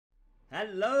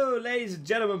Hello, ladies and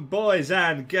gentlemen, boys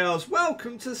and girls.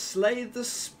 Welcome to Slay the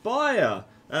Spire.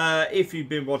 If you've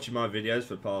been watching my videos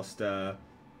for the past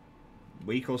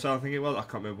week or so, I think it was. I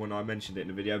can't remember when I mentioned it in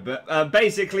the video. But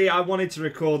basically, I wanted to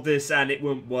record this and it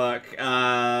wouldn't work.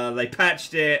 They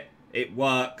patched it. It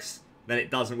works. Then it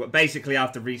doesn't work. Basically, I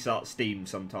have to restart Steam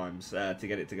sometimes to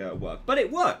get it to go to work. But it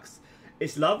works.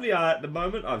 It's lovely. At the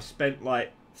moment, I've spent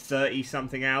like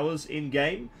 30-something hours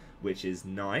in-game, which is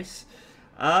nice.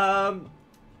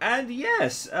 And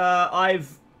yes,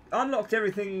 I've unlocked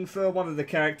everything for one of the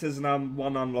characters, and I'm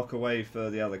one unlock away for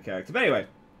the other character. But anyway,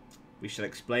 we shall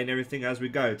explain everything as we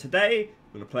go. Today,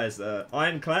 I'm going to play as the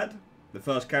Ironclad, the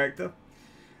first character,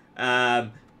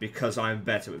 because I'm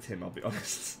better with him, I'll be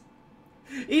honest.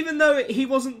 Even though he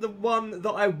wasn't the one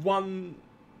that I won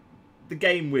the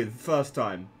game with first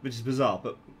time, which is bizarre,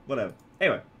 but whatever.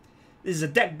 Anyway, this is a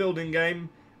deck building game.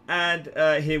 And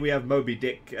here we have Moby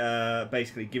Dick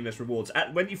basically giving us rewards.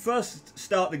 When you first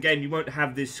start the game, you won't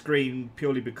have this screen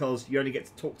purely because you only get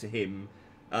to talk to him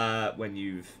when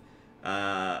you've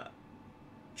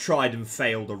tried and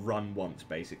failed a run once,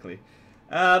 basically.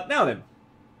 Now then,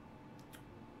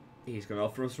 he's going to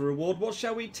offer us a reward. What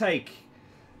shall we take?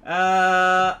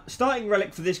 Starting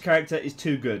relic for this character is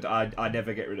too good. I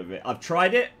never get rid of it. I've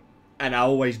tried it, and I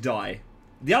always die.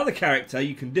 The other character,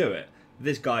 you can do it.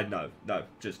 This guy, no,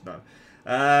 just no.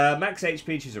 Max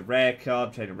HP, choose a rare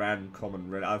card, trade a random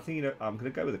common relic. I think I'm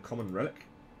going to go with a common relic.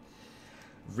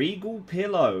 Regal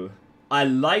Pillow. I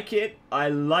like it. I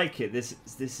like it. This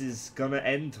is going to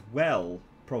end well,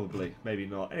 probably. Maybe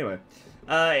not. Anyway,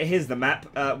 here's the map.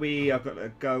 We are going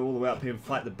to go all the way up here and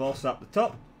fight the boss up the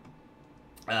top.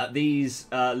 These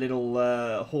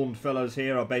little horned fellows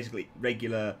here are basically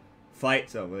regular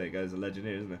fights. Oh, well, there goes the legend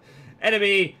here, isn't it?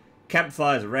 Enemy.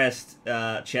 Campfire's a rest,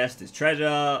 chest is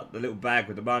treasure, the little bag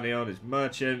with the money on is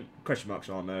merchant, question marks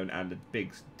are unknown, and the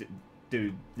big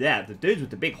dude, yeah, the dudes with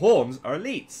the big horns are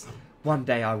elites. One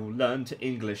day I will learn to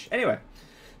English. Anyway,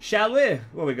 shall we?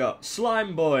 What we got?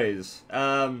 Slime boys.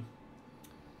 I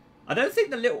don't think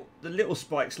the little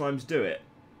spike slimes do it.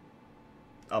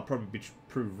 I'll probably be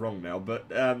proved wrong now, but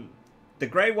the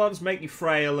grey ones make you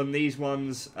frail, and these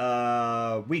ones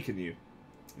weaken you.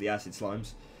 The acid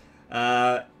slimes.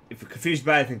 If you're confused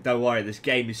about anything, don't worry. This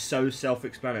game is so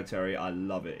self-explanatory. I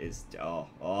love it. It's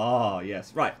oh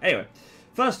yes. Right. Anyway,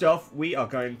 first off, we are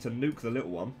going to nuke the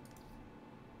little one,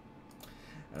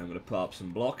 and I'm going to put up some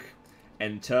block.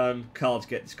 End turn, cards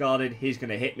get discarded. He's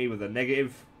going to hit me with a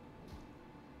negative,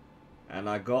 and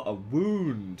I got a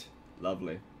wound.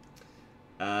 Lovely.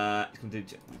 It's going to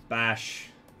do bash,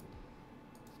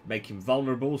 make him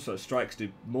vulnerable, so strikes do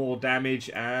more damage,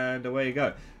 and away you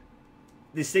go.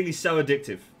 This thing is so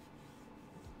addictive.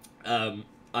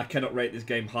 I cannot rate this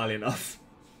game highly enough.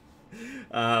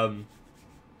 It's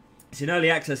in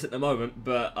early access at the moment,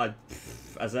 but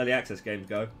as early access games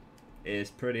go,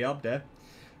 it's pretty up there.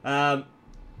 There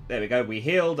we go. We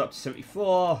healed up to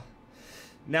 74.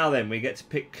 Now then, we get to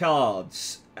pick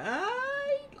cards.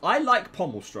 I like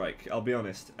Pommel Strike, I'll be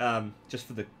honest. Just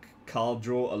for the card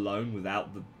draw alone,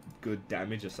 without the good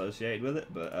damage associated with it.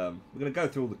 But we're going to go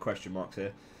through all the question marks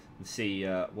here and see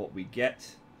what we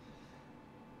get.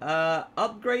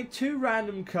 Upgrade 2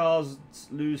 random cards,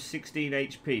 lose 16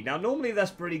 HP. Now, normally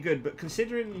that's pretty good, but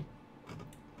considering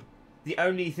the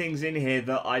only things in here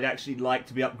that I'd actually like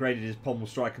to be upgraded is Pommel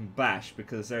Strike and Bash,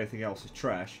 because everything else is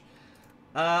trash,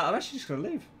 I'm actually just going to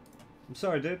leave. I'm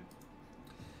sorry, dude.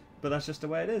 But that's just the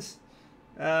way it is.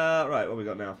 Right, what we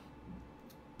got now?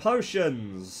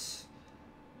 Potions.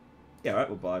 Yeah, right,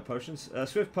 we'll buy potions.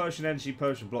 Swift Potion, Energy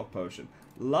Potion, Block Potion.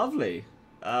 Lovely.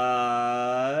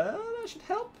 That should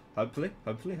help. Hopefully.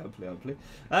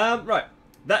 Right.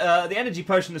 The Energy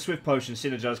Potion and the Swift Potion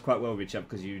synergize quite well with each other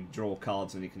because you draw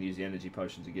cards and you can use the Energy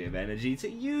Potion to give energy to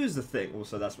use the thing.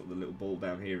 Also, that's what the little ball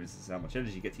down here is how much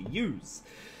energy you get to use.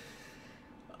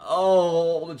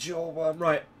 Oh, the jaw one.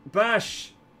 Right.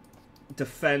 Bash.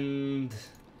 Defend.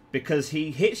 Because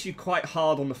he hits you quite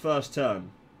hard on the first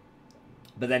turn.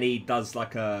 But then he does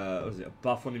like a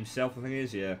buff on himself, I think it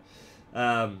is, yeah.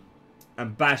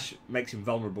 And Bash makes him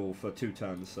vulnerable for 2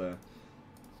 turns, so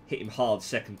hit him hard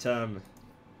second turn.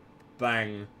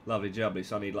 Bang, lovely jubbly.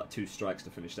 So I need like 2 strikes to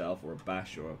finish that off, or a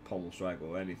Bash, or a Pommel Strike,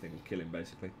 or anything, kill him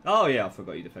basically. Oh yeah, I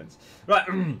forgot your defense. Right,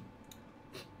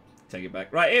 take it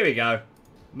back. Right, here we go.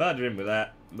 Murder him with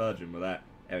that, murder him with that.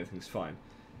 Everything's fine.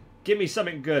 Give me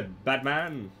something good,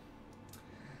 Batman.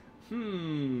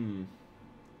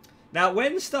 Now,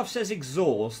 when stuff says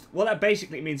exhaust, what that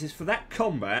basically means is for that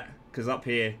combat, because up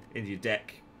here in your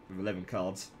deck with 11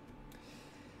 cards,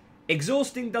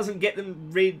 exhausting doesn't get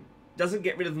rid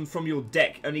of them from your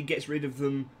deck, only gets rid of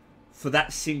them for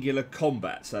that singular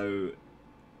combat. So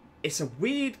it's a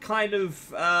weird kind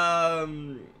of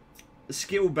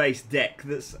skill-based deck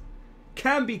that's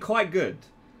can be quite good.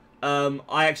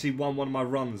 I actually won one of my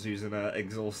runs using an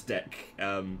exhaust deck.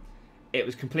 It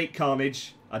was complete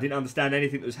carnage. I didn't understand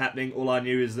anything that was happening. All I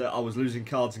knew is that I was losing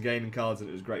cards and gaining cards, and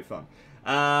it was great fun.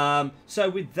 So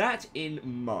with that in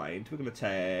mind, we're going to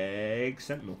take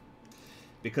Sentinel.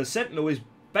 Because Sentinel is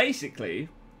basically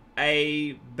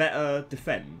a better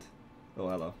defend. Oh,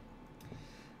 hello.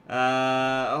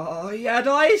 Oh, he had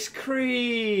ice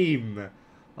cream!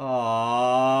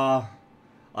 Aww.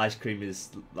 Ice cream is,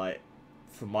 like,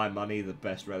 for my money, the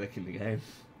best relic in the game.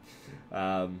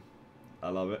 I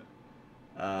love it.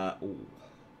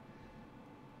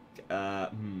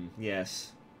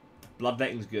 Yes.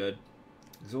 Bloodletting's good.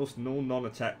 Exhaust all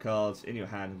non-attack cards in your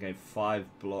hand and gain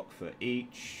 5 block for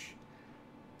each.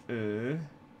 We'll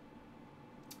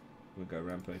go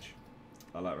Rampage.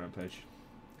 I like Rampage.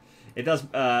 It does,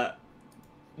 the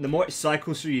more it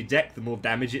cycles through your deck, the more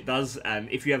damage it does, and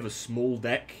if you have a small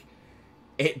deck,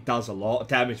 it does a lot of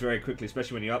damage very quickly,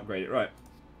 especially when you upgrade it. Right.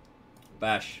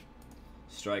 Bash.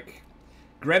 Strike.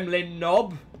 Gremlin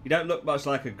Knob. You don't look much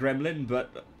like a gremlin,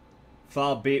 but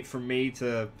far be it from me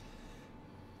to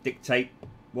dictate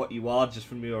what you are just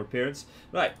from your appearance.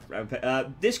 Right.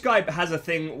 This guy has a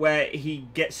thing where he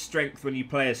gets strength when you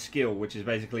play a skill, which is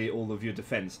basically all of your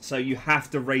defense. So you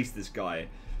have to race this guy.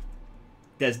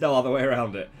 There's no other way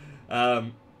around it.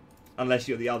 Unless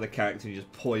you're the other character and you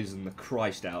just poison the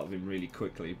Christ out of him really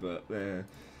quickly. But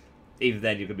even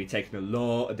then, you're going to be taking a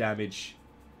lot of damage.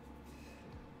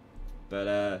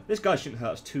 But this guy shouldn't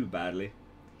hurt us too badly.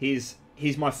 He's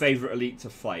my favourite elite to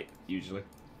fight, usually.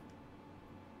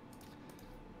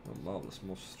 Oh, marvellous.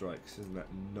 More strikes. Isn't that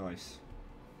nice?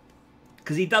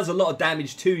 Because he does a lot of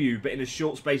damage to you, but in a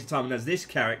short space of time. And as this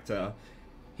character,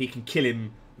 he can kill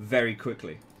him very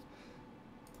quickly.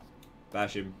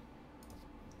 Bash him.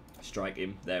 Strike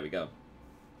him. There we go.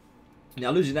 Now,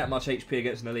 losing that much HP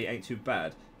against an elite ain't too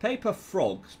bad. Paper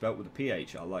Frog, spelt with a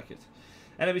PH. I like it.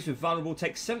 Enemies with vulnerable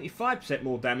take 75%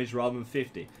 more damage rather than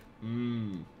 50.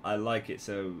 I like it.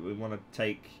 So we want to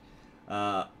take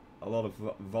a lot of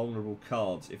vulnerable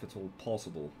cards, if at all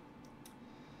possible.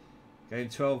 Gain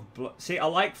 12... See, I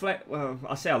like Flame... Well,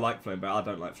 I say I like Flame Bearer. I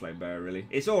don't like Flame Bearer, really.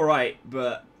 It's alright,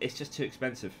 but it's just too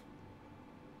expensive.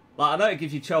 Like, I know it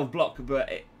gives you 12 block, but...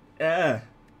 if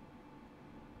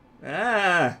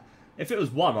it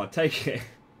was 1, I'd take it.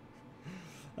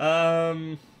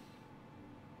 You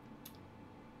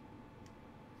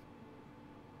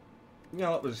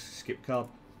know what, we'll just skip card.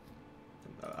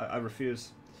 I refuse.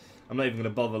 I'm not even going to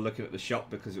bother looking at the shop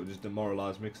because it will just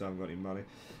demoralise me because I haven't got any money.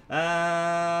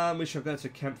 We shall go to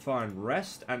campfire and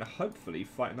rest and hopefully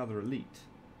fight another elite.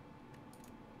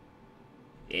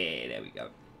 Yeah, there we go.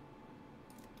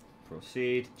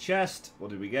 Proceed. Chest.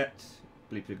 What did we get?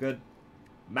 Bleeply good.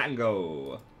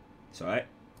 Mango. It's alright.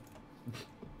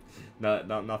 No,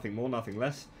 nothing more, nothing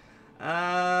less.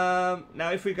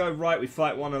 Now, if we go right, we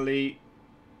fight one elite.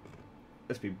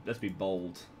 Let's be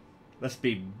bold. Let's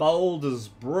be bold as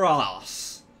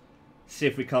brass. See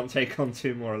if we can't take on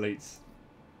 2 more elites.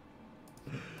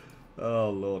 Oh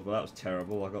lord, well that was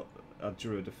terrible. I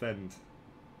drew a defend.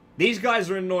 These guys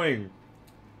are annoying.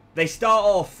 They start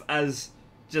off as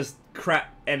just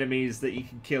crap enemies that you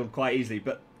can kill quite easily,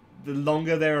 but the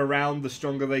longer they're around, the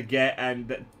stronger they get,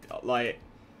 and like,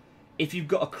 if you've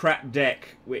got a crap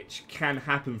deck, which can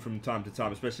happen from time to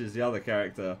time, especially as the other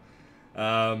character,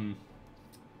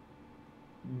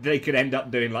 they could end up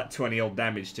doing like 20 odd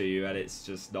damage to you, and it's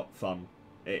just not fun.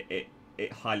 It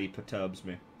highly perturbs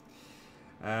me.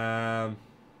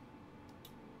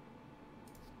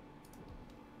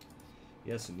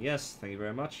 Yes and yes, thank you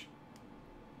very much.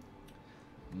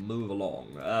 Move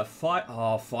along.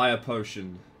 Fire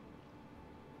potion.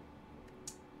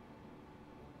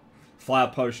 Fire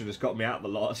potion has got me out of the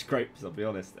lot of scrapes, I'll be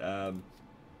honest.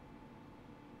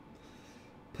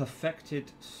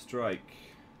 Perfected strike.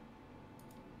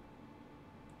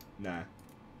 Nah. I'm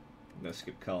gonna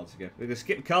skip cards again. We're gonna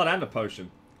skip a card and a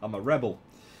potion. I'm a rebel.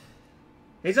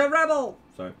 He's a rebel!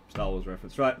 Sorry, Star Wars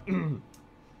reference. Right.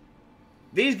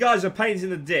 These guys are pains in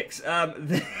the dicks.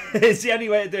 It's the only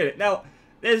way to do it. Now,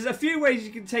 there's a few ways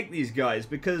you can take these guys,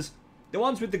 because the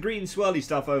ones with the green swirly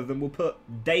stuff over them will put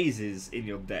daisies in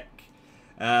your deck.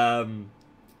 And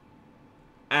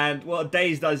what a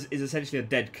daze does is essentially a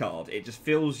dead card. It just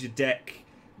fills your deck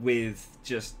with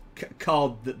just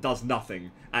card that does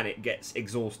nothing, and it gets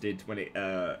exhausted when it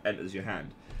enters your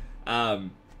hand.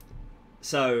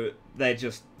 So they're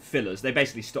just fillers. They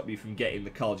basically stop you from getting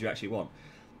the cards you actually want.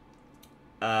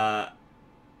 Now,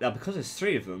 because there's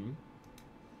 3 of them,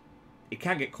 it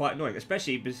can get quite annoying,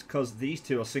 especially because these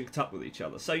two are synced up with each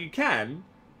other. So you can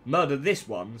murder this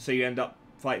one, so you end up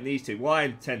fighting these two. What I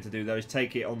intend to do, though, is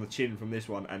take it on the chin from this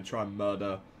one and try and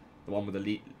murder the one with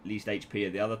the least HP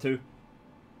of the other two.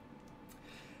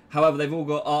 However, they've all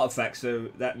got artifacts, so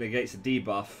that negates the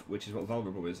debuff, which is what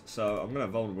vulnerable is. So I'm going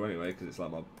to vulnerable anyway, because it's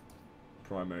like my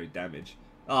primary damage.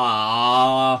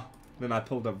 Ah! Then I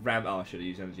pulled a ram. Oh, I should have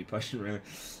used energy potion, really.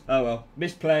 Oh well.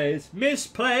 Misplays.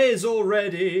 Misplays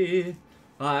already.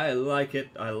 I like it.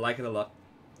 I like it a lot.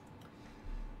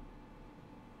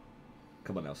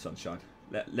 Come on now, sunshine.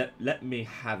 Let me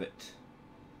have it.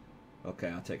 Okay,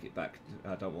 I'll take it back.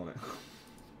 I don't want it.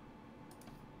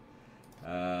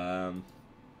 A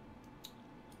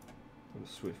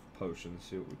swift potion.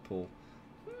 See what we pull.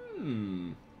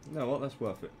 You know what? That's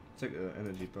worth it. Take the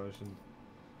energy potion.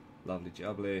 Lovely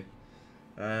jubbly.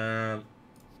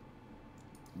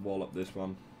 Wall up this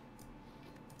one.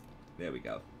 There we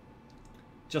go.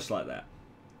 Just like that.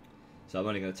 So I'm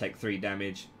only going to take 3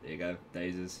 damage. There you go.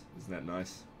 Dazes. Isn't that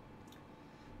nice?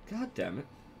 God damn it.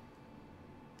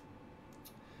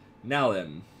 Now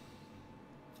then.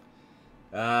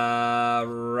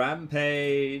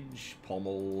 Rampage.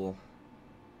 Pommel.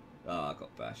 Ah, I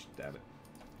got bashed. Damn it.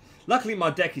 Luckily my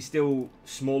deck is still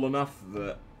small enough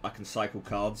that I can cycle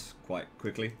cards quite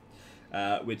quickly.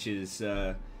 Which is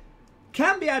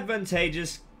can be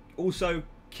advantageous, also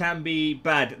can be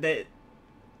bad. The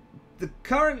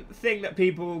current thing that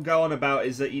people go on about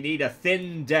is that you need a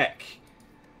thin deck,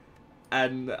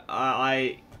 and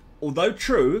although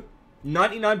true,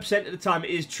 99% of the time it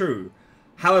is true.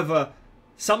 However,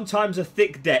 sometimes a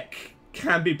thick deck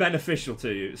can be beneficial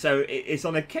to you, so it's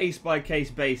on a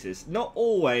case-by-case basis. Not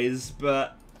always,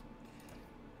 but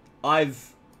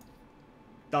I've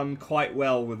done quite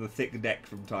well with a thick deck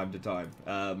from time to time.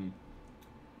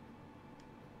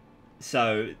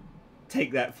 So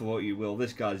take that for what you will.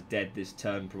 This guy's dead this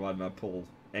turn, providing I pull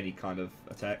any kind of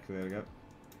attack. There we go.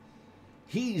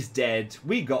 He's dead.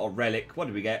 We got a relic. What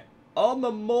did we get?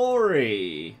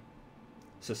 Omamori.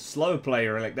 It's a slow play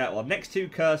relic, that one. Next 2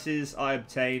 curses I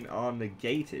obtain are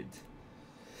negated.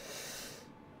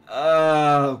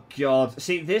 Oh, God.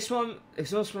 See, this one,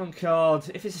 exhaust one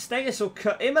card. If it's a status or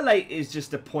Immolate is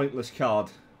just a pointless card.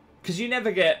 Because you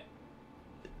never get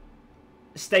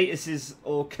statuses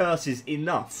or curses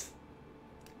enough.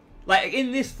 Like,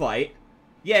 in this fight,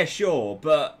 yeah, sure,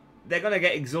 but they're going to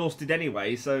get exhausted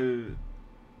anyway, so...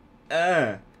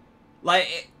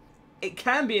 Like, it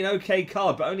can be an okay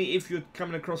card, but only if you're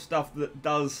coming across stuff that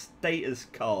does status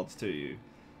cards to you.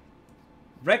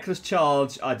 Reckless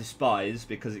Charge I despise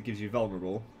because it gives you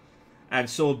vulnerable, and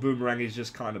Sword Boomerang is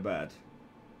just kind of bad.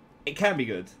 It can be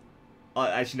good.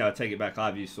 Actually, no, I take it back.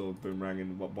 I've used Sword Boomerang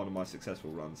in one of my successful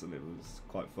runs, and it was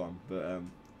quite fun. But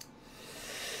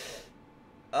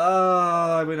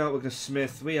we know we're gonna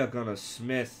Smith. We are gonna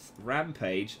Smith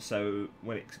Rampage. So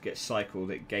when it gets cycled,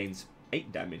 it gains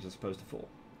 8 damage as opposed to 4,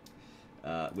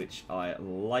 which I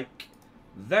like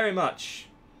very much.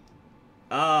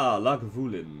 Ah,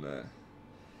 Lagavulin.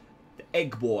 The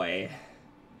Egg Boy.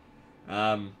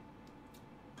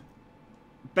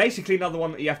 Basically another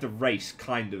one that you have to race,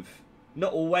 kind of.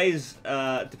 Not always,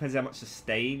 depends how much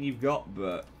sustain you've got,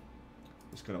 but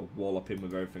I'm just going to wallop him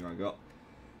with everything I got.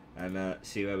 And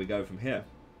see where we go from here.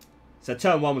 So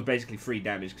turn 1 was basically 3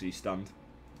 damage because he's stunned.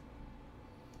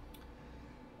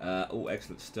 All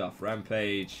excellent stuff.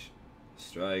 Rampage.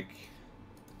 Strike.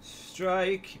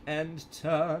 Strike and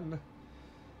turn.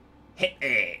 Hit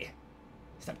me!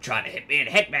 Stop trying to hit me and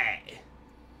hit me!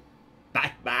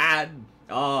 Batman!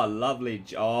 Oh, lovely.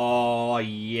 Oh,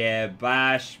 yeah.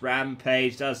 Bash.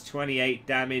 Rampage does 28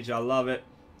 damage. I love it.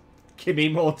 Give me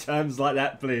more turns like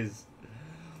that, please.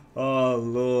 Oh,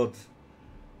 Lord.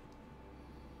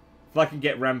 If I can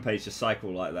get Rampage to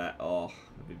cycle like that, oh,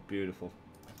 that'd be beautiful.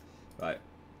 Right.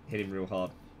 Hit him real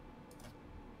hard.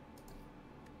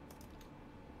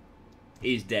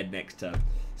 He's dead next turn.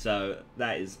 So,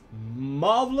 that is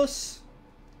marvellous.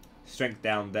 Strength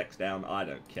down, dex down. I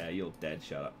don't care. You're dead.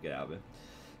 Shut up. Get out of here.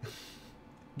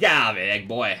 Get out of here, egg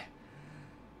boy.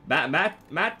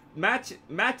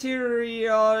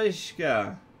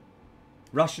 Matryoshka.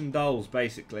 Russian dolls,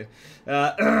 basically.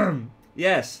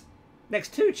 Yes.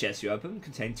 Next 2 chests you open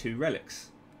contain 2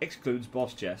 relics. Excludes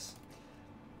boss chests.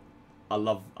 I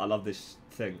love this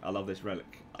thing. I love this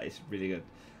relic. It's really good.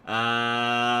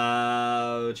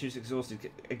 Choose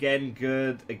exhausted. Again,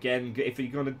 good. Again, good. If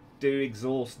you're gonna do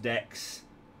exhaust decks,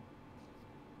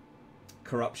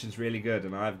 corruption's really good,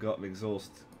 and I've got an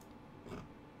exhaust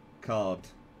card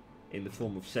in the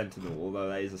form of Sentinel, although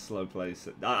that is a slow play.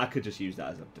 So I could just use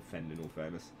that as a defend, in all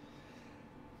fairness.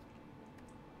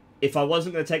 If I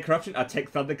wasn't going to take Corruption, I'd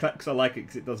take Thunderclap because I like it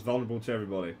because it does vulnerable to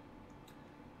everybody.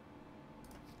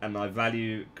 And I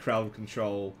value crowd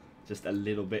control just a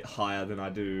little bit higher than I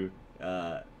do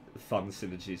fun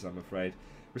synergies, I'm afraid.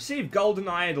 Receive Golden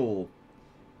Idol.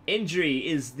 Injury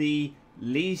is the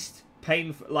least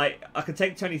painful. Like, I could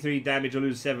take 23 damage or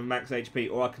lose 7 max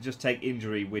HP, or I could just take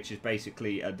Injury, which is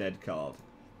basically a dead card.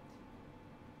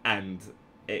 And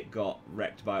it got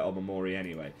wrecked by Omamori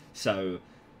anyway. So,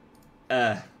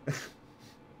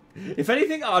 if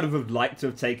anything, I would have liked to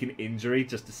have taken Injury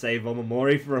just to save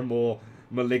Omamori for a more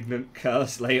malignant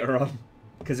curse later on,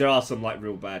 because there are some like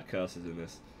real bad curses in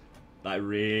this, like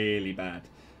really bad.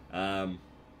 Other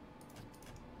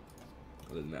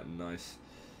than that, nice.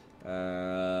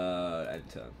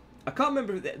 Enter. I can't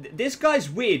remember. This guy's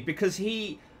weird because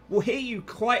he will hit you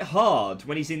quite hard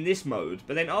when he's in this mode,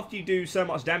 but then after you do so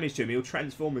much damage to him, he'll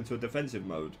transform into a defensive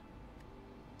mode,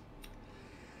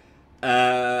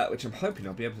 which I'm hoping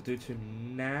I'll be able to do to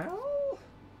him now.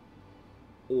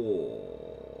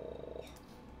 Or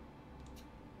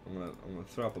I'm gonna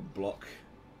throw up a block,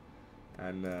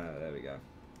 and there we go.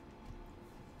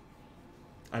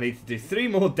 I need to do 3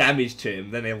 more damage to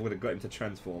him, then I would have got him to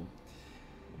transform.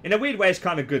 In a weird way, it's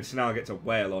kind of good, so now I get to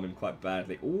wail on him quite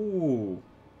badly. Ooh.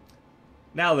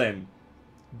 Now then,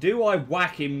 do I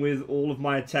whack him with all of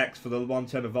my attacks for the 1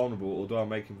 turn of vulnerable, or do I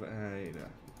make him... you know.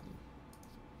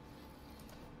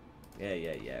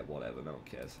 Yeah, whatever, no one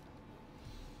cares.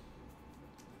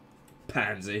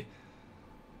 Pansy.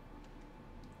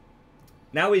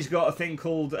 Now he's got a thing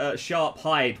called Sharp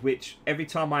Hide, which every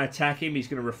time I attack him, he's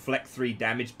going to reflect 3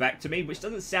 damage back to me, which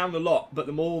doesn't sound a lot, but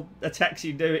the more attacks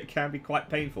you do, it can be quite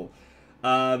painful.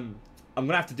 I'm going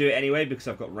to have to do it anyway, because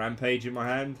I've got Rampage in my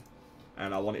hand,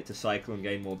 and I want it to cycle and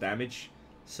gain more damage.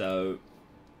 So,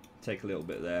 take a little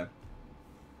bit there.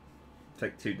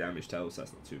 Take 2 damage total, so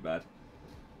that's not too bad.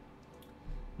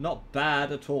 Not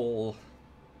bad at all.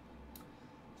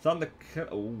 Thunder...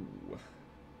 Ooh.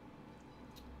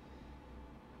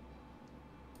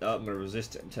 Oh, I'm gonna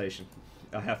resist temptation.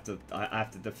 I have to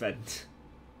defend.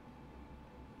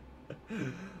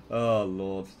 Oh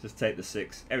lord, just take the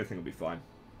 6. Everything will be fine.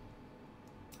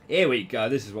 Here we go.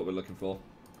 This is what we're looking for.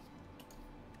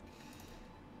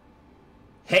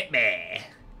 Hit me!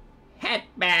 Hit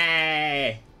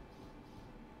me!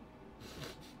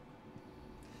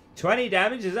 20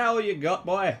 damage. Is that all you got,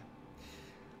 boy?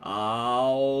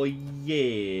 Oh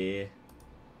yeah.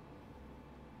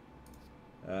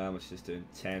 What's this doing?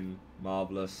 10.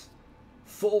 Marvellous.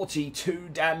 42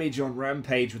 damage on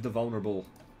Rampage with the vulnerable.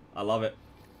 I love it.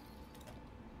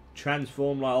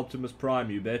 Transform like Optimus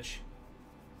Prime, you bitch.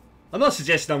 I'm not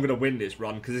suggesting I'm going to win this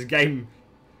run, because this game...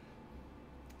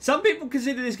 Some people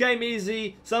consider this game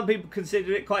easy. Some people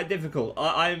consider it quite difficult.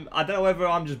 I don't know whether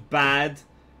I'm just bad.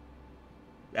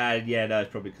 Yeah, no,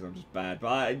 it's probably because I'm just bad.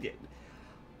 But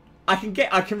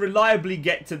I can reliably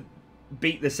get to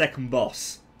beat the second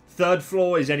boss. 3rd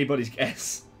floor is anybody's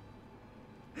guess.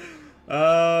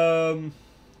 I'm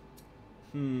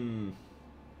going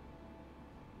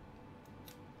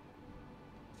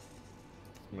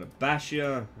to bash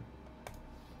you.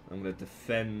 I'm going to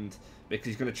defend, because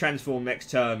he's going to transform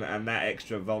next turn, and that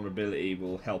extra vulnerability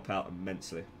will help out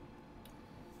immensely.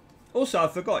 Also, I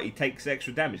forgot he takes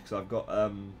extra damage because I've got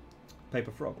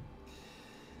Paper Frog.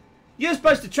 You're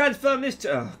supposed to transform this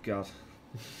to... Oh, God.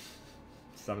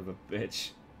 Son of a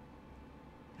bitch.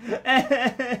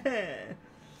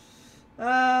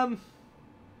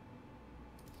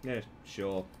 Yeah,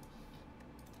 sure.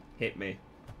 Hit me.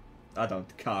 I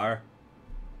don't care.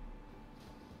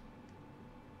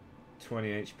 20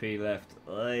 HP left.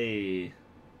 Ay.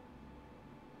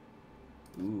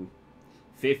 Ooh.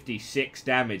 56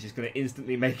 damage is going to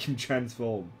instantly make him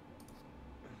transform.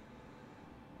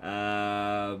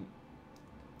 Hit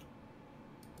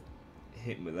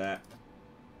him with that.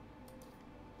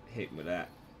 Hit him with that.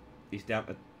 He's down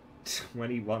to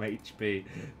 21 HP.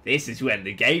 This is when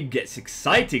the game gets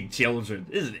exciting, children.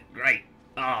 Isn't it great?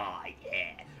 Oh,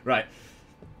 yeah. Right.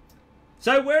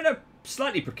 So we're in a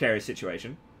slightly precarious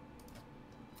situation.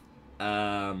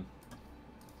 I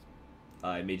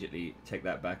immediately take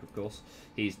that back, of course.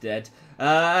 He's dead.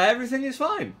 Everything is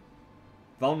fine.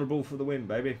 Vulnerable for the win,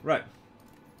 baby. Right.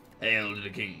 Hail to the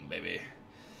king, baby.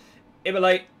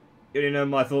 Immolate. You already know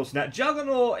my thoughts on that.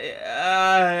 Juggernaut,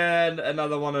 and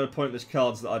another one of the pointless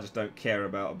cards that I just don't care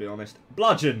about, I'll be honest.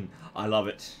 Bludgeon, I love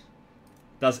it.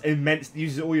 Does immense,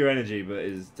 uses all your energy, but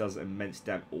does immense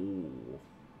damage. Ooh.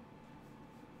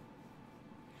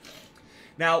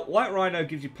 Now, White Rhino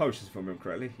gives you potions, if I remember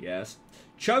correctly. Yes.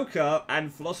 Choker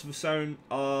and Philosopher's Stone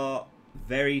are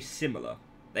very similar.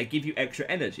 They give you extra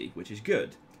energy, which is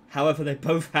good. However, they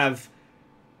both have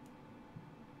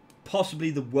possibly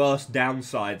the worst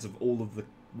downsides of all of the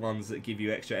ones that give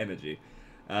you extra energy.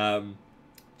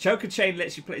 Choker Chain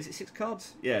lets you play, is it 6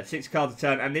 cards? Yeah, 6 cards a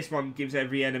turn, and this one gives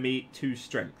every enemy 2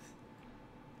 strength.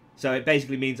 So it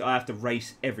basically means I have to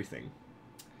race everything.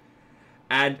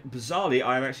 And bizarrely,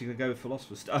 I'm actually going to go with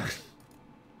Philosopher's Stone.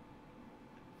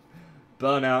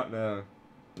 Burnout, no.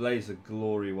 Blaze of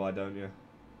Glory, why don't you?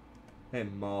 They're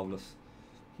marvellous.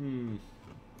 I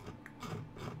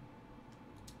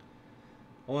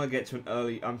want to get to an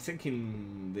early... I'm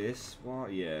thinking this.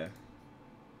 What? Yeah.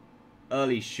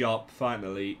 Early shop, fight an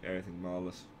elite, everything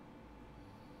marvellous.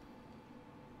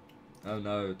 Oh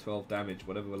no, 12 damage.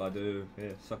 Whatever will I do?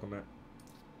 Here, suck on that.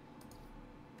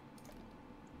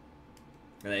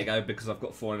 And there you go, because I've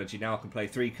got 4 energy now, I can play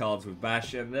 3 cards with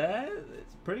Bash, and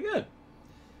it's pretty good.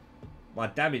 My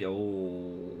damage... Oh,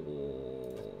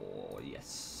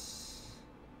 yes.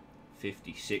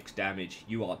 56 damage.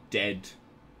 You are dead.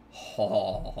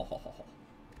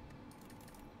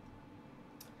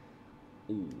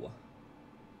 Ooh.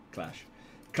 Clash.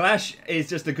 Clash is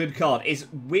just a good card. It's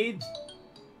weird.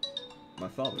 My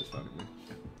father is phoning me.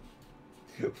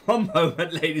 One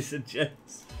moment, ladies and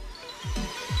gents.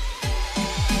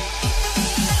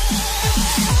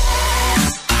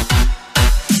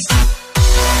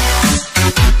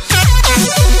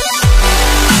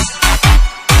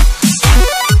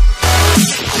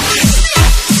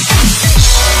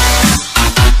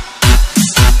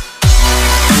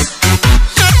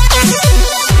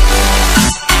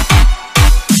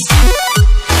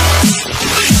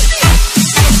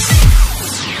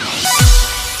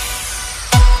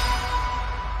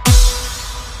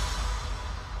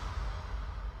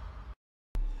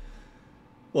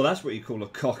 Well, that's what you call a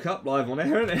cock up live on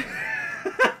air, isn't it?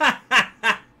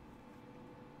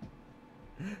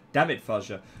 Damn it,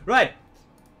 Fuzzer. Right.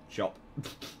 Shop.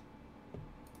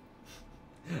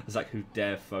 I was like, who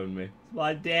dare phone me? It's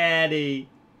my daddy.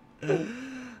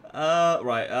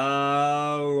 Right.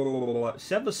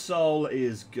 Sever Soul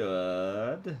is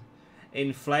good.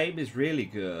 Inflame is really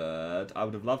good. I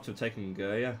would have loved to have taken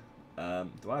Goya.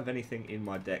 Do I have anything in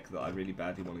my deck that I really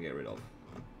badly want to get rid of?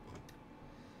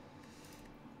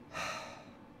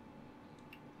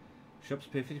 Shops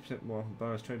appear 50% more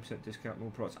bonus, 20% discount on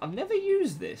all products. I've never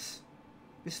used this.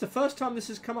 This is the first time this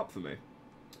has come up for me.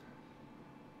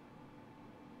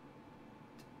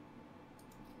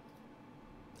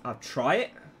 I'll try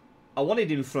it. I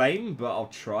wanted Inflame, but I'll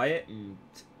try it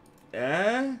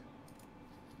and...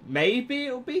 maybe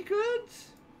it'll be good?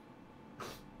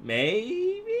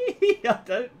 Maybe? I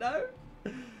don't know.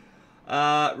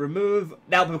 Remove...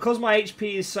 Now, because my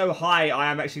HP is so high,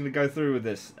 I am actually going to go through with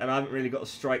this. And I haven't really got a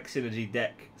Strike Synergy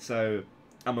deck, so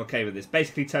I'm okay with this.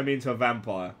 Basically, turn me into a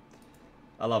vampire.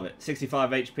 I love it. 65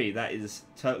 HP, that is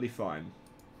totally fine.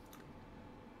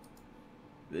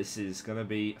 This is going to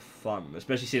be fun.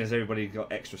 Especially seeing as everybody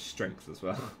got extra strength as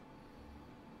well.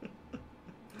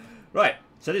 Right,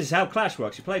 so this is how Clash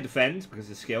works. You play Defend, because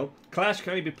it's skill. Clash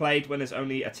can only be played when there's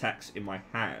only attacks in my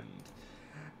hand.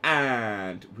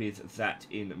 And with that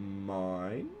in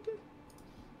mind,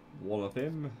 wallop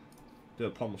him. Do a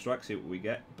pommel strike, see what we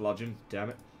get. Bludgeon, damn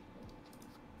it.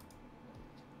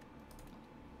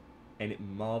 Ain't it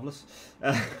marvellous?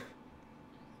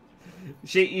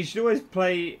 You should always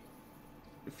play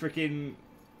freaking...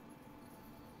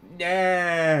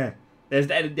 Yeah.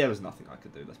 There was nothing I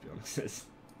could do, let's be honest.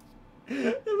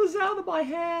 It was out of my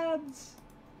hands.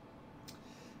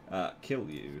 Kill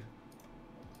you.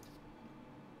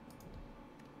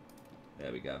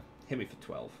 There we go. Hit me for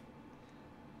 12.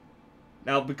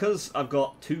 Now, because I've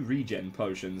got 2 regen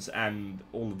potions and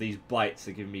all of these bites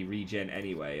are giving me regen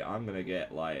anyway, I'm going to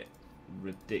get, like,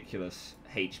 ridiculous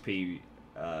HP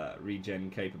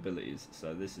regen capabilities.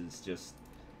 So this is just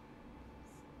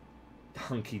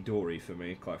hunky-dory for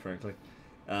me, quite frankly.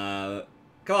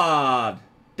 God!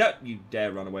 Don't you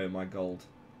dare run away with my gold.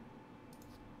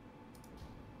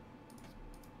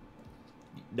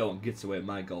 No one gets away with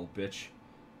my gold, bitch.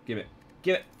 Give it.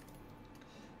 Give it.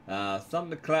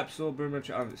 Thunderclap, Sword, Boom,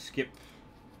 skip.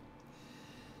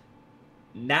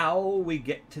 Now we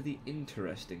get to the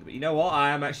interesting. But you know what?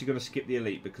 I am actually going to skip the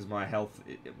elite because my health...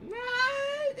 It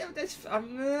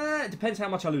depends how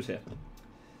much I lose here.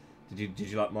 Did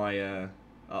you like my...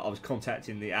 I was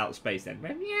contacting the outer space then.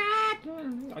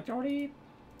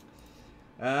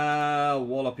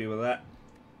 Wallop you with that.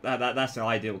 That's an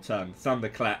ideal turn.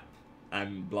 Thunderclap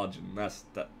and bludgeon.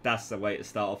 That's the way to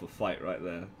start off a fight right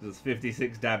there. Just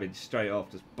 56 damage straight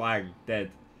off. Just bang,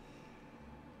 dead.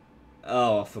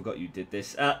 Oh, I forgot you did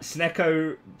this.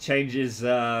 Snecko changes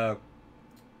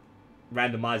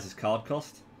randomizes card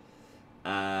cost.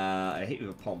 I hit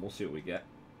with a palm. We'll see what we get.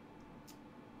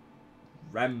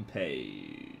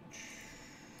 Rampage.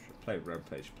 Play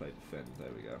Rampage, play Defend.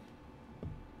 There we go.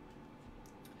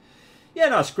 Yeah,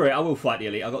 no, screw it. I will fight the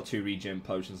elite. I got 2 regen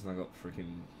potions and I got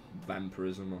freaking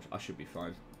vampirism. I should be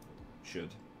fine. Should.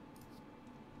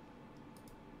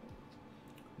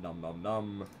 Num num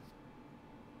num.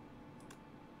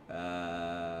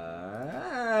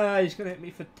 He's gonna hit me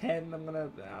for 10. I'm gonna.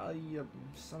 You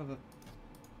son of a.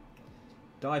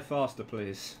 Die faster,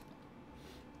 please.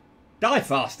 Die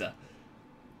faster!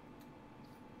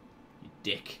 You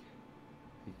dick.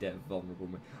 You dead vulnerable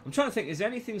man. I'm trying to think, is there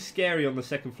anything scary on the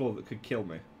 2nd floor that could kill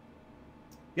me?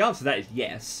 The answer to that is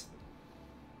yes.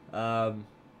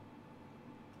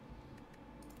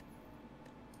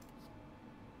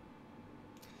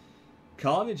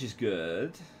 Carnage is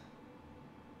good.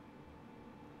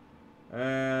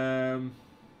 No,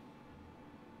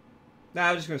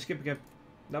 I'm just going to skip again.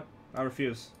 Nope, I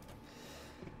refuse.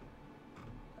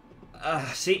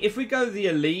 See, if we go the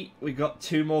elite, we got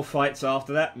 2 more fights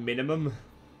after that, minimum.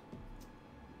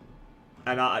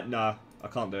 And no, I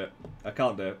can't do it. I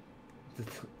can't do it.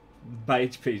 My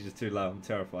HP is just too low. I'm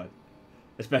terrified.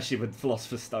 Especially with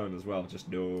Philosopher's Stone as well. Just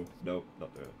no, not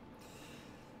do it.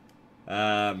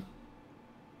 I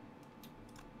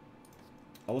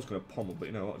was going to pommel, but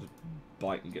you know what? I'll just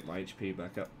bite and get my HP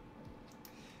back up.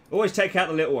 Always take out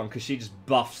the little one, because she just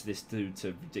buffs this dude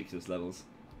to ridiculous levels.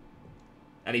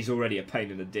 And he's already a pain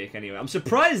in the dick anyway. I'm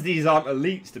surprised these aren't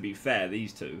elites, to be fair,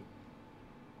 these 2.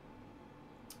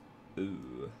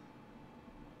 Ooh.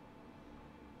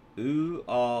 Ooh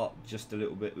are just a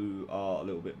little bit, ooh are a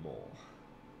little bit more.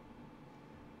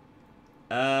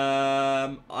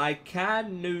 I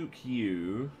can nuke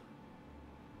you.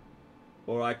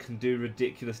 Or I can do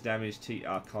ridiculous damage to you.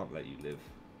 I can't let you live.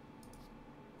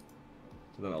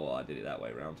 I don't know why I did it that way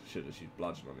around. Should have used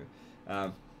bludgeon on you.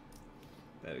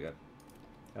 There we go.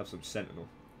 Have some sentinel.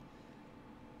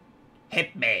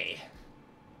 Hit me!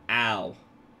 Ow.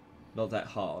 Not that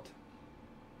hard.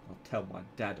 I'll tell my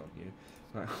dad on you.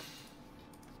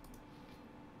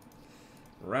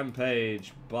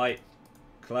 Rampage, bite,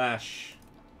 clash.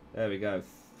 There we go.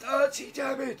 30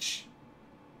 damage!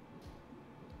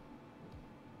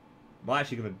 Am I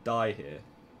actually going to die here?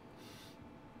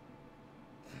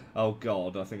 Oh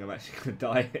god, I think I'm actually going to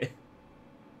die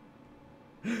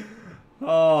here.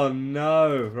 Oh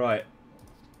no! Right.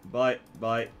 Bite,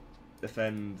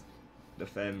 defend,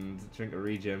 drink a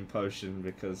regen potion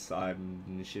because I'm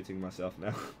shitting myself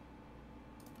now.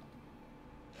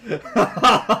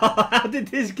 How did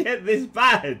this get this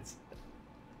bad?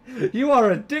 You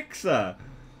are a dick, sir.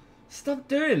 Stop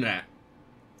doing that.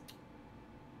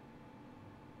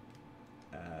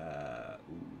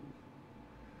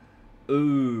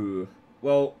 Ooh.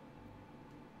 Well.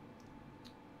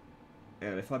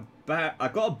 And if I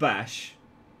got a bash.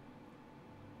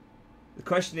 The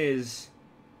question is.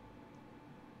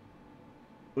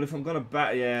 Well, if I'm gonna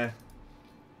yeah.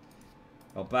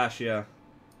 I'll bash you.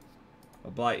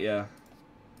 I'll bite you.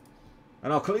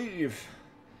 And I'll cleave.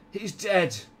 He's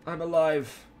dead. I'm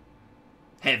alive.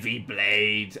 Heavy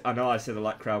blade. I know I said I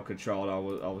like crowd control.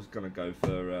 I was gonna go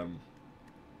for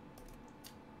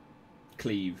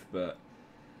cleave, but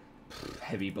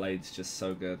heavy blade's just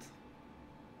so good.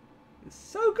 It's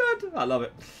so good. I love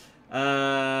it.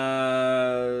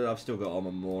 I've still got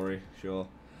Armor Mori, sure.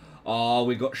 Oh,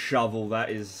 we got shovel. That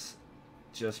is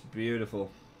just beautiful.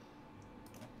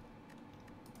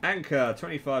 Anchor,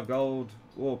 25 gold.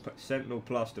 War Sentinel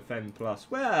plus, defend plus.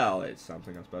 Well, it's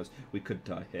something, I suppose. We could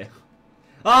die here.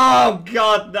 Oh,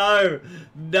 God, no.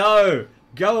 No.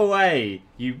 Go away,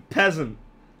 you peasant.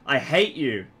 I hate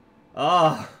you.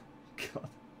 Oh, God.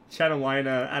 Channel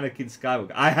Winer, Anakin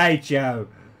Skywalker. I hate you.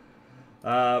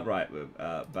 Right,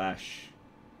 bash.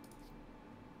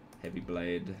 Heavy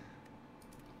blade.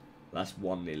 That's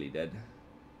one nearly dead.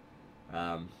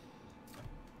 Can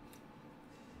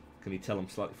you tell I'm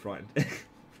slightly frightened?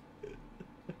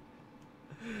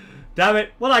 Damn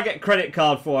it! What did I get credit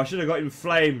card for? I should have got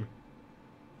inflame.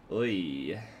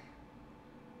 Oy.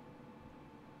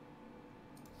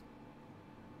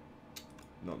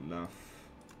 Not enough.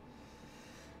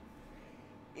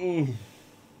 Ooh.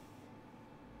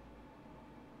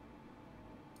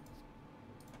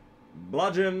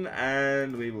 Bludgeon,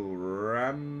 and we will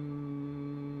rampage.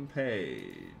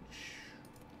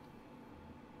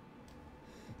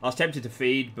 I was tempted to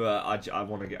feed, but I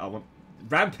want to get.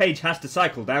 Rampage has to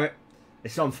cycle. Damn it!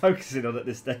 It's what I'm focusing on at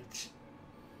this stage.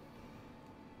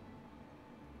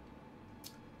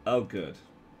 Oh, good.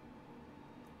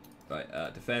 Right,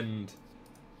 defend,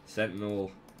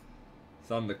 sentinel,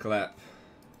 thunderclap.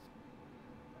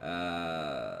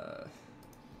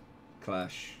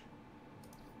 Clash.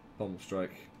 Pommel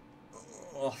strike.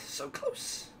 Oh, so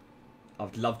close.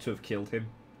 I'd love to have killed him.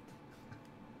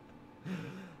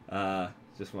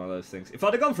 Just one of those things. If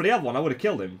I'd have gone for the other one, I would have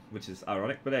killed him, which is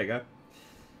ironic, but there you go.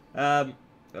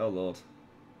 Oh, Lord.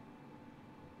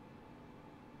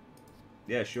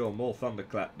 Yeah, sure, more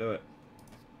thunderclap, do it.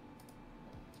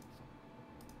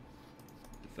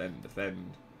 Defend,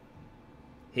 defend.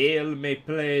 Heal me,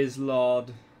 please,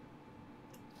 Lord.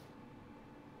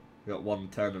 Got one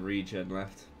turn of regen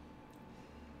left.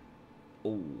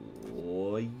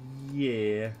 Oh,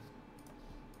 yeah.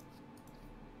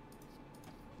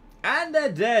 And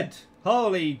they're dead.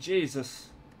 Holy Jesus.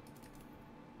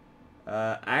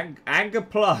 Anger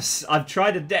Plus. I've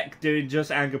tried a deck doing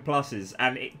just Anger Pluses,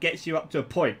 and it gets you up to a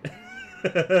point.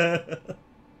 I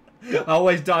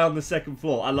always die on the second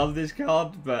floor. I love this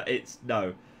card, but it's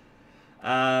no.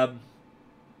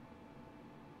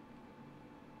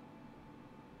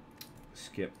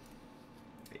 Skip.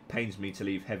 It pains me to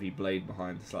leave Heavy Blade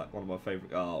behind. It's like one of my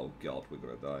favourite. Oh God, we're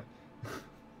gonna die.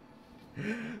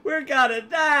 We're gonna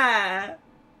die.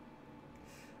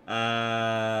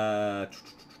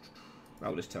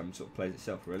 Oh, this turn sort of plays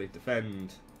itself really.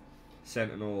 Defend,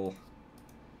 Sentinel,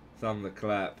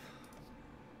 Thunderclap.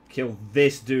 Kill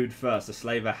this dude first. The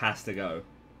Slaver has to go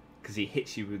because he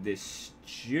hits you with this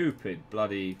stupid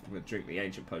bloody. I'm gonna drink the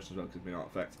Ancient Potion as well because it's been an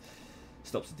artifact.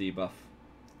 Stops the debuff.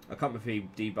 I can't remember if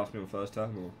he debuffed me on the first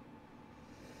turn or.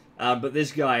 But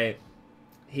this guy,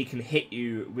 he can hit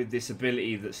you with this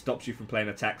ability that stops you from playing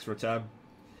attacks for a turn,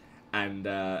 and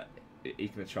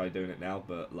he's gonna try doing it now,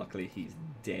 but luckily he's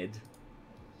dead.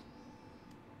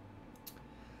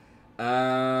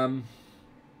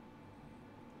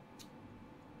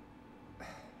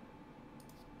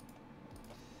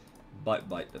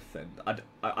 Bite, defend.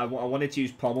 I wanted to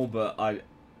use Pommel, but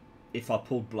if I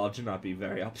pulled Bludgeon, I'd be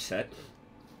very upset.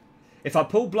 If I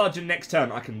pull Bludgeon next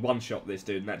turn, I can one-shot this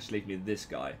dude, and that just leaves me with this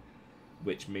guy.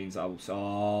 Which means I will...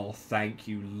 Oh, thank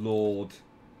you, Lord.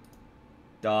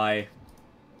 Die.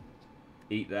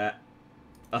 Eat that.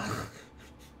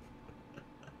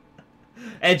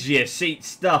 Edge of your seat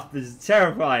stuff. This is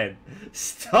terrifying.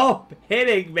 Stop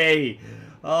hitting me.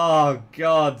 Oh,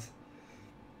 God.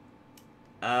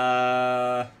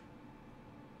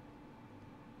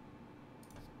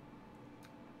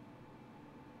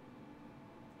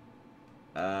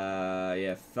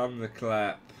 Yeah,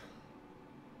 Thunderclap.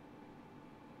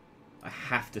 I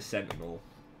have to Sentinel.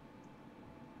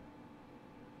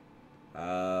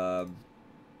 That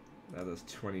does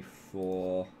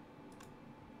 24.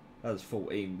 That does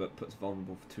 14, but puts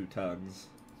vulnerable for 2 turns.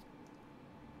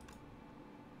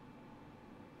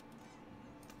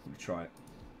 Let me try it.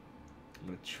 I'm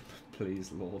gonna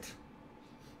please, Lord.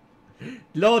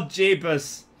 Lord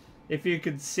Jeebus, if you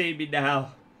can see me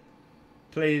now,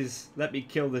 please let me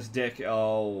kill this dick.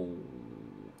 Oh,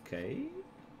 okay.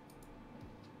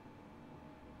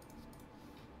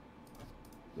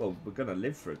 Well, we're gonna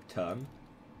live for a turn.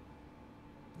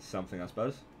 Something, I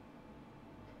suppose.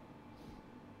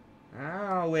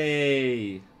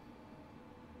 Owie!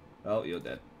 Oh, you're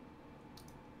dead.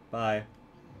 Bye.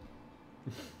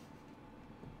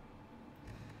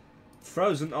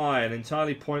 Frozen Eye, an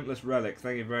entirely pointless relic.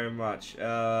 Thank you very much.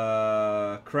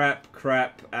 Crap,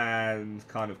 crap, and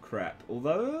kind of crap.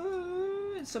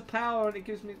 Although it's a power and it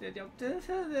gives me...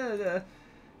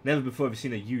 Never before have you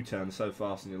seen a U-turn so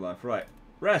fast in your life. Right.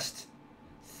 Rest.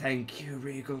 Thank you,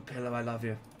 Regal Pillow. I love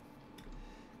you.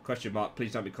 Question mark.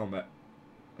 Please don't be combat.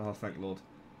 Oh, thank Lord.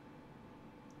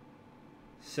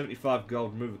 75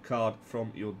 gold. Remove a card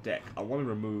from your deck. I want to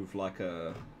remove like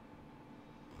a...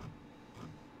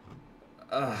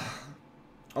 I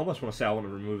almost want to say I want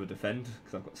to remove a defend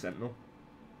because I've got Sentinel.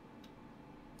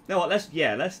 You know what? Let's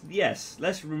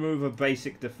remove a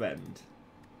basic defend.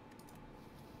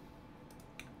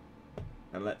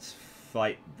 And let's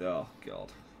fight the... Oh,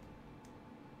 God.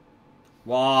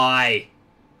 Why?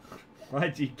 Why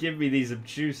do you give me these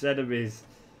obtuse enemies?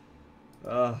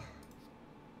 You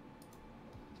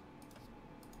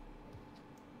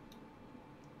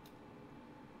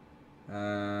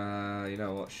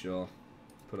know what? Sure.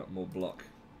 Put up more block.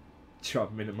 Try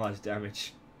to minimise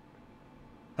damage.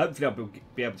 Hopefully I'll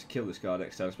be able to kill this guy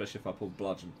next turn, especially if I pull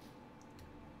Bludgeon.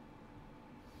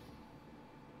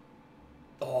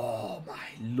 Oh my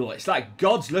Lord. It's like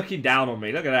God's looking down on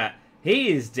me. Look at that. He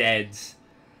is dead.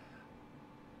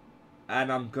 And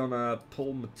I'm gonna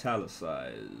pull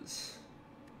Metallicize.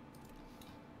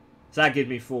 So that gives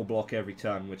me 4 block every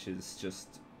turn, which is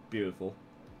just beautiful.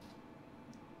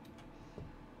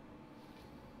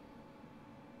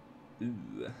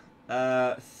 Ooh.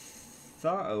 No.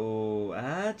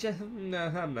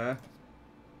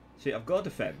 See, I've got to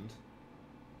defend.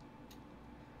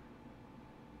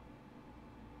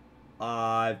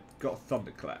 I've got a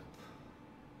thunderclap.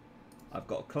 I've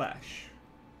got a clash.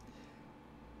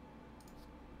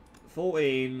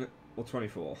 14 or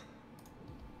 24.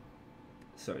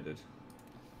 Sorry, dude.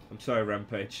 I'm sorry,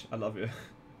 Rampage. I love you.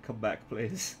 Come back,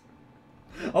 please.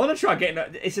 I want to try getting...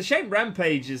 It's a shame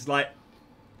Rampage is, like,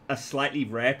 a slightly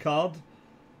rare card.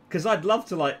 Because I'd love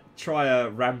to, like, try a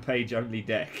Rampage-only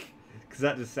deck. Because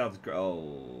that just sounds great.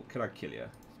 Oh, can I kill you?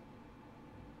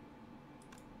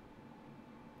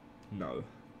 No.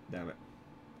 Damn it.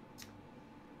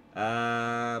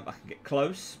 I can get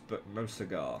close, but no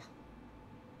cigar.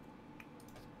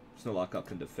 It's not like I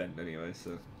can defend anyway,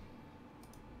 so...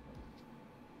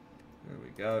 There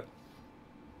we go.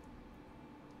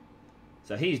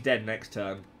 So he's dead next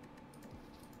turn.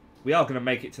 We are going to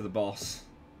make it to the boss.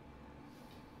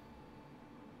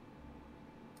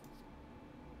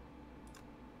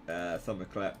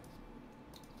 Thunderclap.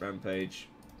 Rampage.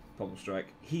 Pommel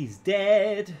Strike. He's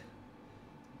dead.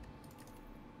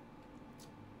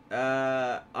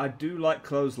 I do like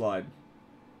Clothesline.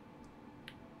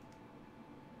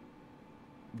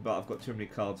 But I've got too many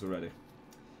cards already.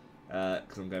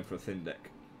 Because I'm going for a thin deck.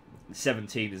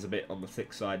 17 is a bit on the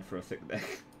thick side for a thick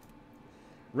deck.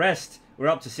 Rest. We're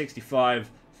up to 65.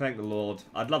 Thank the Lord.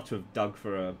 I'd love to have dug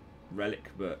for a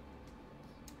relic, but...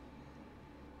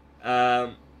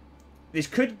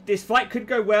 This fight could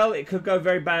go well. It could go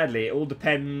very badly. It all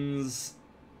depends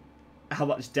how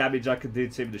much damage I can do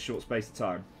to him in a short space of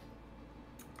time.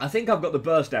 I think I've got the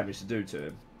burst damage to do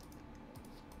to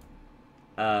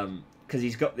him. Because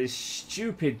he's got this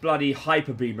stupid bloody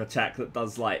hyper beam attack that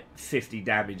does like 50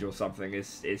 damage or something.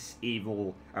 It's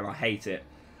evil and I hate it.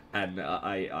 And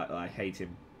I hate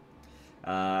him.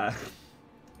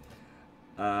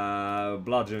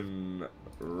 Bludgeon,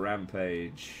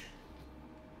 Rampage.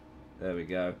 There we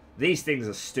go. These things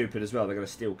are stupid as well. They're going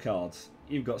to steal cards.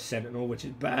 You've got Sentinel, which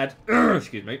is bad.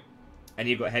 Excuse me. And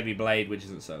you've got Heavy Blade, which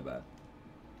isn't so bad.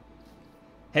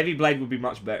 Heavy Blade would be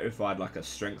much better if I had like a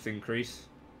strength increase.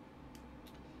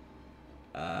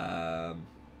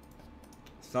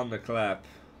 Thunderclap.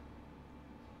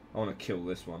 I want to kill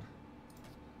this one.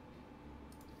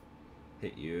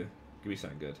 Hit you. Give me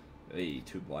something good. Hey,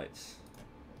 2 blights.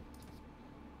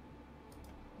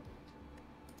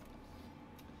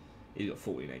 He's got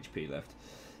 14 HP left.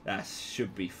 That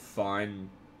should be fine.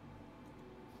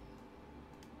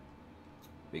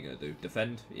 What are you going to do?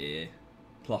 Defend? Yeah.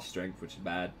 Plus strength, which is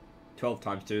bad. 12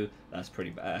 times 2. That's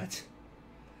pretty bad.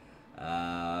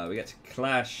 We get to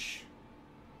clash.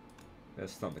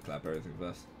 Let's thunderclap everything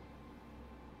first.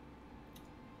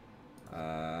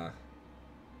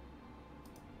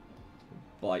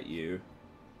 Bite you.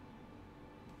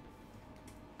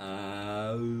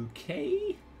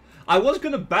 Okay. I was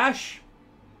gonna bash,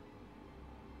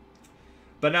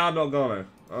 but now I'm not gonna.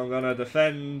 I'm gonna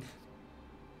defend.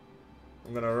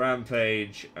 I'm gonna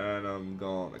rampage, and I'm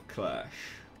gonna clash.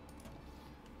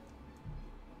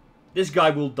 This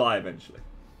guy will die eventually.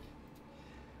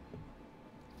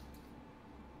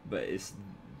 But it's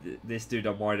this dude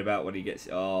I'm worried about when he gets...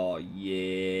 Oh,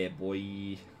 yeah, boy.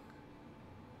 You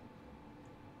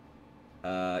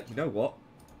know what?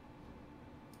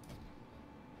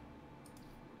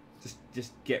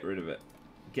 Just get rid of it.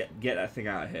 Get that thing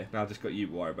out of here. Now I've just got you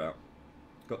to worry about.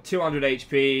 Got 200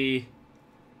 HP.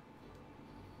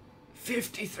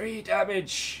 53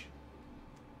 damage.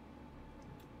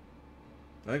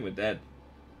 I think we're dead.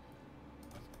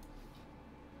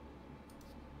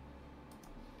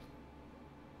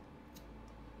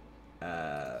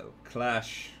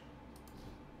 Clash.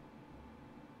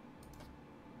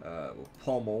 We'll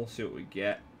pommel, see what we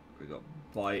get. We got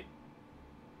bite.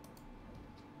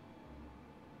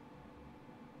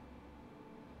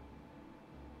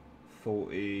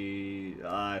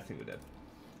 I think we're dead.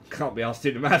 Can't be asked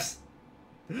to do the maths.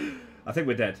 I think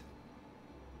we're dead.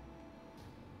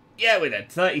 Yeah, we're dead.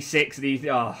 36 and he's...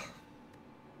 Oh.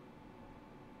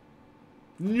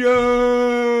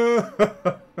 No!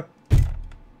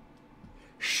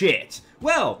 Shit.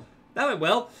 Well, that went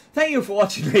well. Thank you for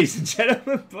watching, ladies and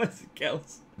gentlemen, boys and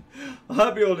girls. I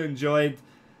hope you all enjoyed.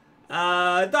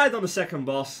 Died on the second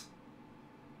boss.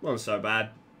 Wasn't so bad.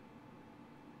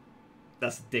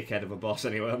 That's a dickhead of a boss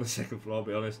anyway on the second floor, I'll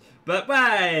be honest. But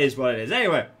that is what it is.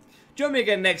 Anyway, join me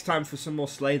again next time for some more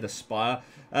Slay the Spire.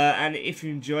 And if you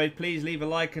enjoyed, please leave a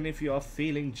like. And if you are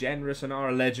feeling generous and are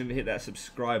a legend, hit that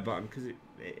subscribe button because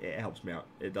it helps me out.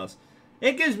 It does.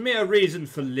 It gives me a reason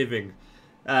for living.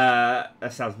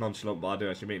 That sounds nonchalant, but I do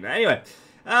actually mean that. Anyway,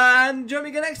 and join me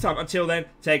again next time. Until then,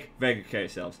 take very good care of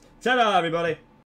yourselves. Ta-da, everybody.